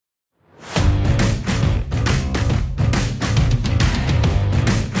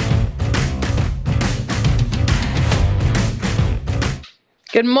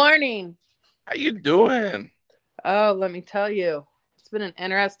Good morning. How you doing? Oh, let me tell you, it's been an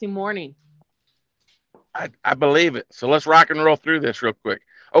interesting morning. I believe it. So let's rock and roll through this real quick.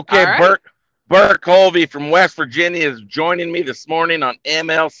 Okay, All right. Burke Holvey from West Virginia is joining me this morning on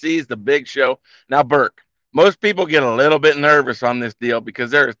MLC's The Big Show. Now, Burke, most people get a little bit nervous on this deal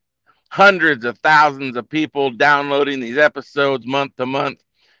because there's hundreds of thousands of people downloading these episodes month to month,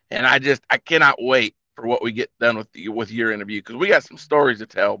 and I cannot wait for what we get done with your interview because we got some stories to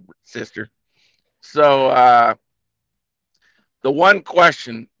tell, sister. So the one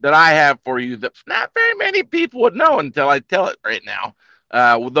question that I have for you that not very many people would know until I tell it right now.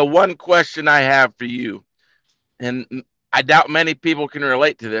 The one question I have for you, and I doubt many people can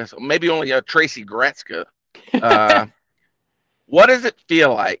relate to this, maybe only Tracy Gretzka. Uh, what does it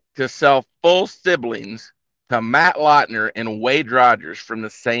feel like to sell full siblings to Matt Lautner and Wade Rogers from the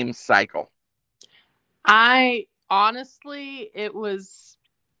same cycle? I honestly, it was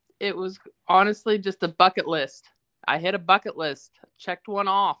honestly just a bucket list. I hit a bucket list, checked one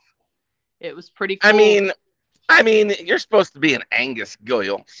off. It was pretty I cool. mean, you're supposed to be an Angus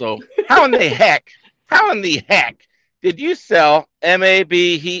Goyle, so how in the heck did you sell MAB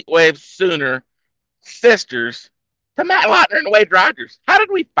Heatwave Sooner sisters to Matt Lautner and Wade Rogers? How did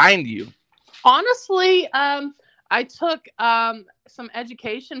we find you? Honestly, I took some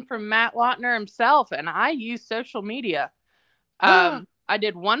education from Matt Lautner himself, and I use social media. I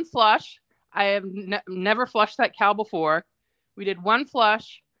did one flush. I have never flushed that cow before. We did one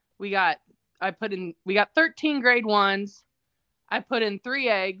flush. We got 13 grade ones. I put in 3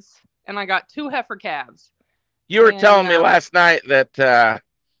 eggs, and I got 2 heifer calves. You were And telling me last night that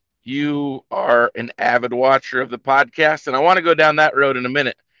you are an avid watcher of the podcast, and I want to go down that road in a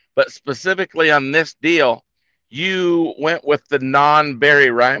minute. But specifically on this deal, you went with the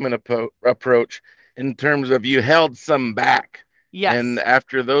non-Barry Ryman approach in terms of you held some back. And yes,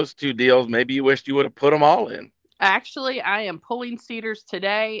 after those 2 deals, maybe you wished you would have put them all in. actually, I am pulling cedars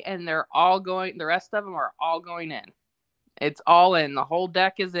today, and they're all going. The rest of them are all going in. It's all in. The whole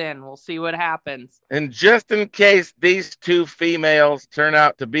deck is in. We'll see what happens. And just in case these 2 females turn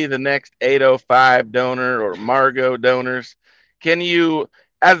out to be the next 805 donor or Margot donors, can you,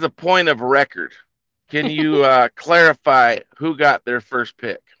 as a point of record, can you clarify who got their first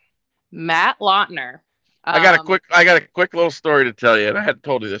pick? Matt Lautner. I got a quick little story to tell you, and I hadn't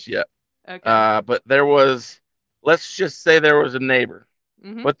told you this yet. Okay. But there was, let's just say there was a neighbor.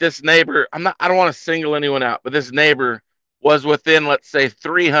 Mm-hmm. But this neighbor, I don't want to single anyone out, but this neighbor was within, let's say,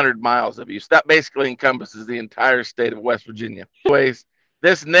 300 miles of you. So that basically encompasses the entire state of West Virginia. Anyways,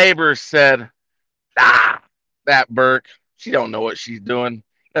 this neighbor said, that Burke, she don't know what she's doing.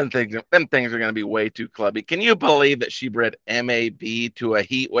 Them things are going to be way too clubby. Can you believe that she bred MAB to a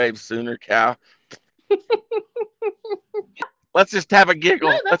heat wave sooner cow? Let's just have a No,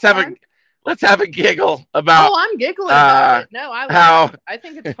 giggle. that's fine. Let's have a giggle about I'm giggling about it. No, I how laugh. I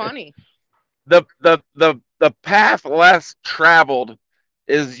think it's funny. the path less traveled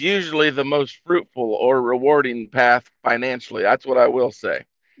is usually the most fruitful or rewarding path financially. That's what I will say.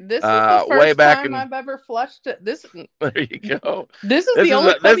 This is the Way first back time in I've ever flushed it. there you go. This is the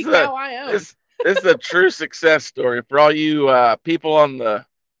only clubby cow I own. This is a true success story for all you people on the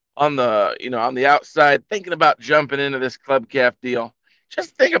on the outside thinking about jumping into this club calf deal.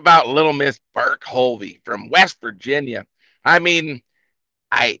 Just think about little Miss Burke Holvey from West Virginia. I mean,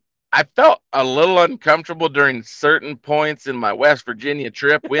 I I felt a little uncomfortable during certain points in my West Virginia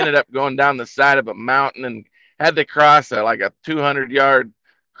trip. We ended up going down the side of a mountain and had to cross a 200-yard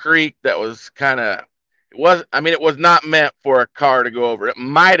creek that was kind of it was not meant for a car to go over. It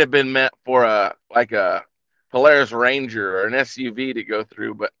might have been meant for a Polaris Ranger or an SUV to go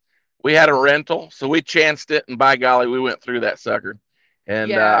through, but we had a rental, so we chanced it, and by golly, we went through that sucker. And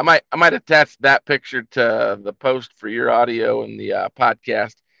Yeah. I might attach that picture to the post for your audio and the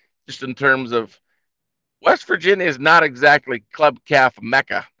podcast, just in terms of West Virginia is not exactly club calf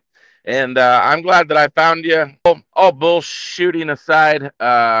mecca. And I'm glad that I found you. All bullshooting aside,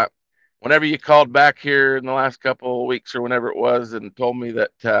 whenever you called back here in the last couple of weeks or whenever it was and told me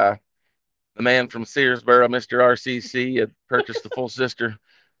that the man from Searsboro, Mr. RCC, had purchased the full sister,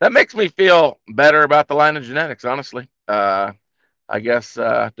 that makes me feel better about the line of genetics, honestly. I guess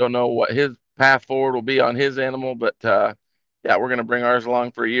don't know what his path forward will be on his animal, but yeah, we're going to bring ours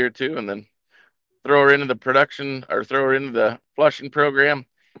along for a year or two and then throw her into the production or throw her into the flushing program.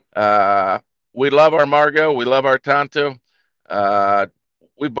 Uh, we love our Margot. We love our Tonto. Uh,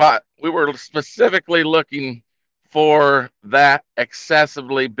 we were specifically looking for that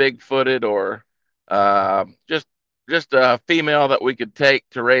excessively big-footed or just a female that we could take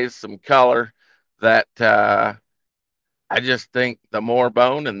to raise some color that I just think the more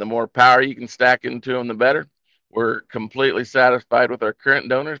bone and the more power you can stack into them, the better. We're completely satisfied with our current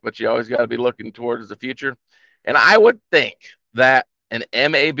donors, but you always got to be looking towards the future. And I would think that an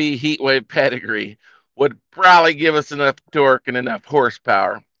MAB Heatwave pedigree would probably give us enough torque and enough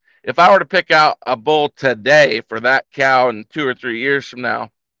horsepower. If I were to pick out a bull today for that cow in 2 or 3 years from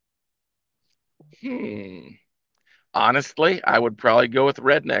now, honestly, I would probably go with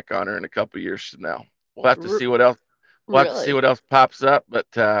redneck on her in a couple of years from now. We'll have to see what else. We'll have to see what else pops up, but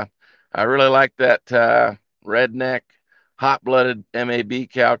I really like that redneck, hot-blooded MAB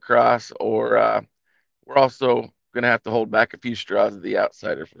cow cross. Or we're also going to have to hold back a few straws of the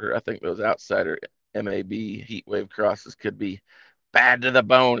outsider for her. I think those outsider MAB heatwave crosses could be bad to the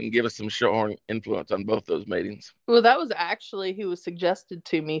bone and give us some shorthorn influence on both those matings. Well, that was actually who was suggested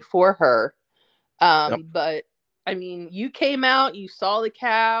to me for her. But I mean, you came out, you saw the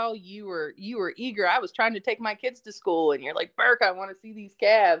cow, you were eager. I was trying to take my kids to school, and you're like, Burke, I want to see these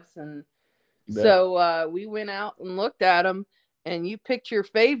calves. And so we went out and looked at them, and you picked your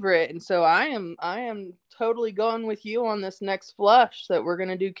favorite. And so I am totally going with you on this next flush that we're going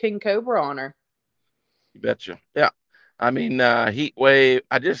to do King Cobra on her. You betcha. Yeah. I mean, heat wave.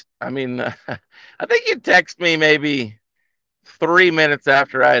 I think you text me maybe 3 minutes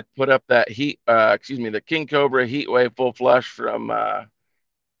after I had put up that the King Cobra heat wave full flush from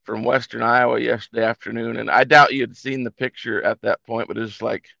Western Iowa yesterday afternoon. And I doubt you had seen the picture at that point, but it was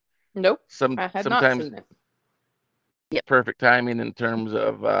like, nope, I had not seen it. Yep. Perfect timing in terms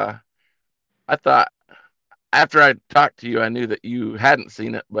of, I thought after I talked to you, I knew that you hadn't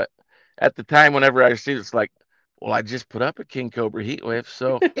seen it, but at the time, whenever I see it, it's like, well, I just put up a King Cobra heat wave.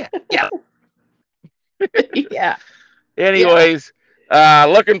 So yeah. Yeah. Anyways,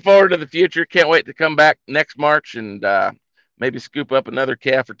 looking forward to the future. Can't wait to come back next March and maybe scoop up another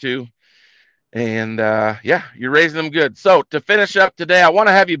calf or two. And you're raising them good. So to finish up today, I want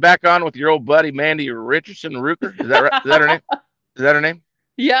to have you back on with your old buddy Mandy Richardson Rooker. Is that right? Is that her name? Is that her name?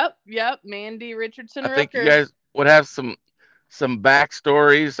 Yep. Mandy Richardson Rooker. I think you guys would have some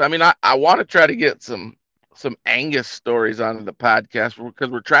backstories. I mean, I want to try to get some Angus stories onto the podcast because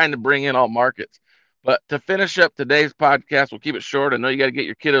we're trying to bring in all markets. But to finish up today's podcast, we'll keep it short. I know you got to get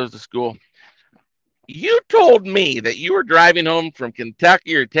your kiddos to school. You told me that you were driving home from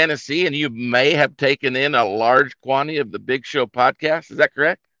Kentucky or Tennessee, and you may have taken in a large quantity of the Big Show podcast. Is that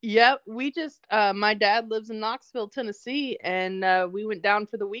correct? Yep. We just, my dad lives in Knoxville, Tennessee, and we went down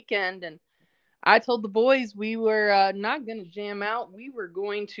for the weekend. And I told the boys we were not going to jam out. We were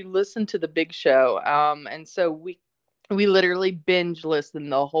going to listen to the Big Show. And so we literally binge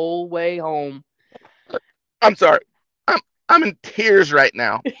listened the whole way home. I'm sorry. I'm in tears right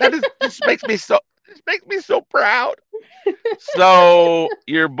now. This makes me so proud. So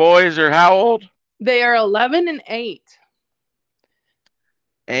your boys are how old? They are 11 and 8.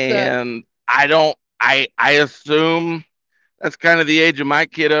 And so, I assume that's kind of the age of my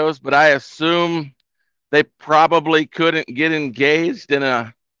kiddos, but I assume they probably couldn't get engaged in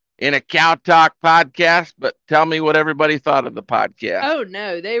a Cow Talk podcast. But tell me what everybody thought of the podcast. Oh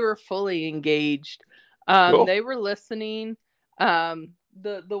no, they were fully engaged. Cool. They were listening.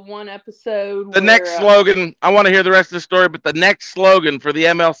 The one episode. The next slogan. I want to hear the rest of the story, but the next slogan for the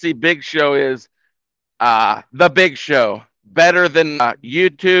MLC Big Show is the Big Show. Better than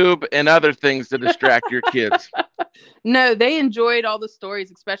YouTube and other things to distract your kids. No, they enjoyed all the stories,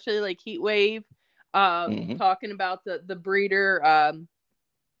 especially like Heatwave, talking about the breeder, how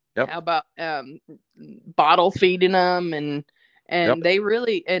about bottle feeding them, and they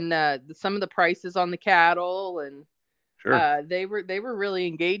really some of the prices on the cattle, and they were really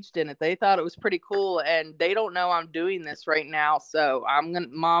engaged in it. They thought it was pretty cool, and they don't know I'm doing this right now. So I'm gonna,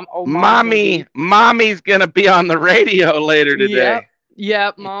 mommy's gonna be on the radio later today.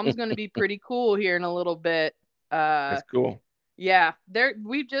 Yep. Mom's gonna be pretty cool here in a little bit. That's cool. Yeah,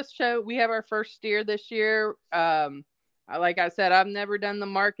 we have our first steer this year. Like I said, I've never done the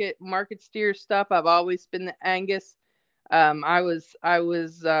market steer stuff. I've always been the Angus. I was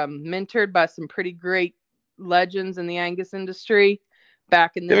mentored by some pretty great legends in the Angus industry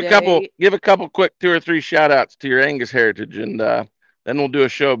back in the day. Give a couple quick 2 or 3 shout outs to your Angus heritage, and then we'll do a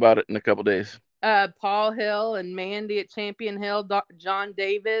show about it in a couple days. Paul Hill and Mandy at Champion Hill, John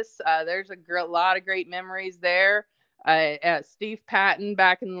Davis. There's a lot of great memories there. Steve Patton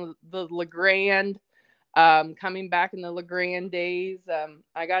back in the LeGrand, coming back in the LeGrand days.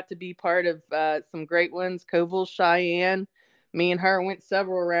 I got to be part of some great ones. Coville Cheyenne. Me and her went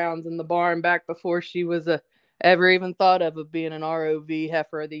several rounds in the barn back before she was ever even thought of being an ROV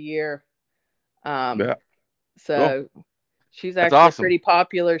heifer of the year. So cool. She's actually awesome. Pretty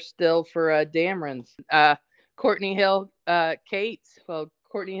popular still for Damerons. Of Courtney Hill, Kate's. Well,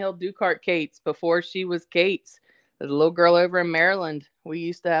 Courtney Hill Dukart Kate's before she was Kate's. The little girl over in Maryland. We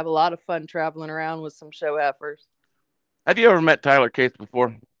used to have a lot of fun traveling around with some show heifers. Have you ever met Tyler Cates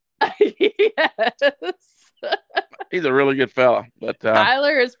before? Yes. He's a really good fella. But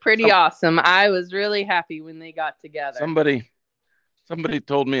Tyler is pretty awesome. I was really happy when they got together. Somebody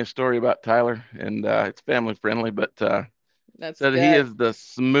told me a story about Tyler, and it's family friendly, but That's said good. he is the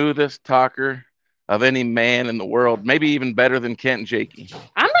smoothest talker of any man in the world, maybe even better than Kent and Jakey.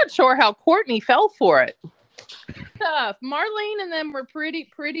 I'm not sure how Courtney fell for it. Marlene and them were pretty.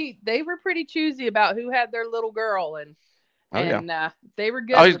 They were pretty choosy about who had their little girl, and they were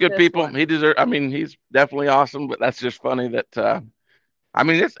good. Oh, he's good people. One. He deserves. I mean, he's definitely awesome. But that's just funny that. I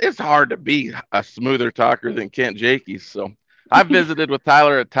mean, it's hard to be a smoother talker than Kent Jakey. So I've visited with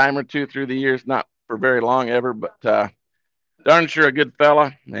Tyler a time or two through the years, not for very long ever, but darn sure a good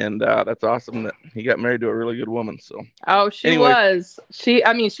fella, and that's awesome that he got married to a really good woman. So she was. She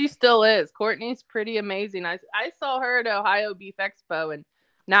still is. Courtney's pretty amazing. I saw her at Ohio Beef Expo, and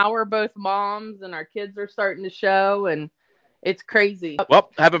now we're both moms, and our kids are starting to show, and it's crazy. Well,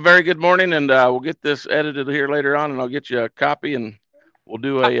 have a very good morning, and we'll get this edited here later on, and I'll get you a copy, and we'll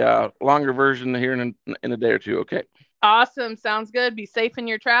do a longer version here in a day or two. Okay. Awesome. Sounds good. Be safe in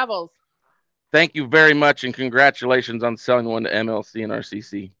your travels. Thank you very much, and congratulations on selling one to MLC and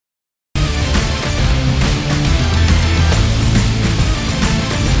RCC.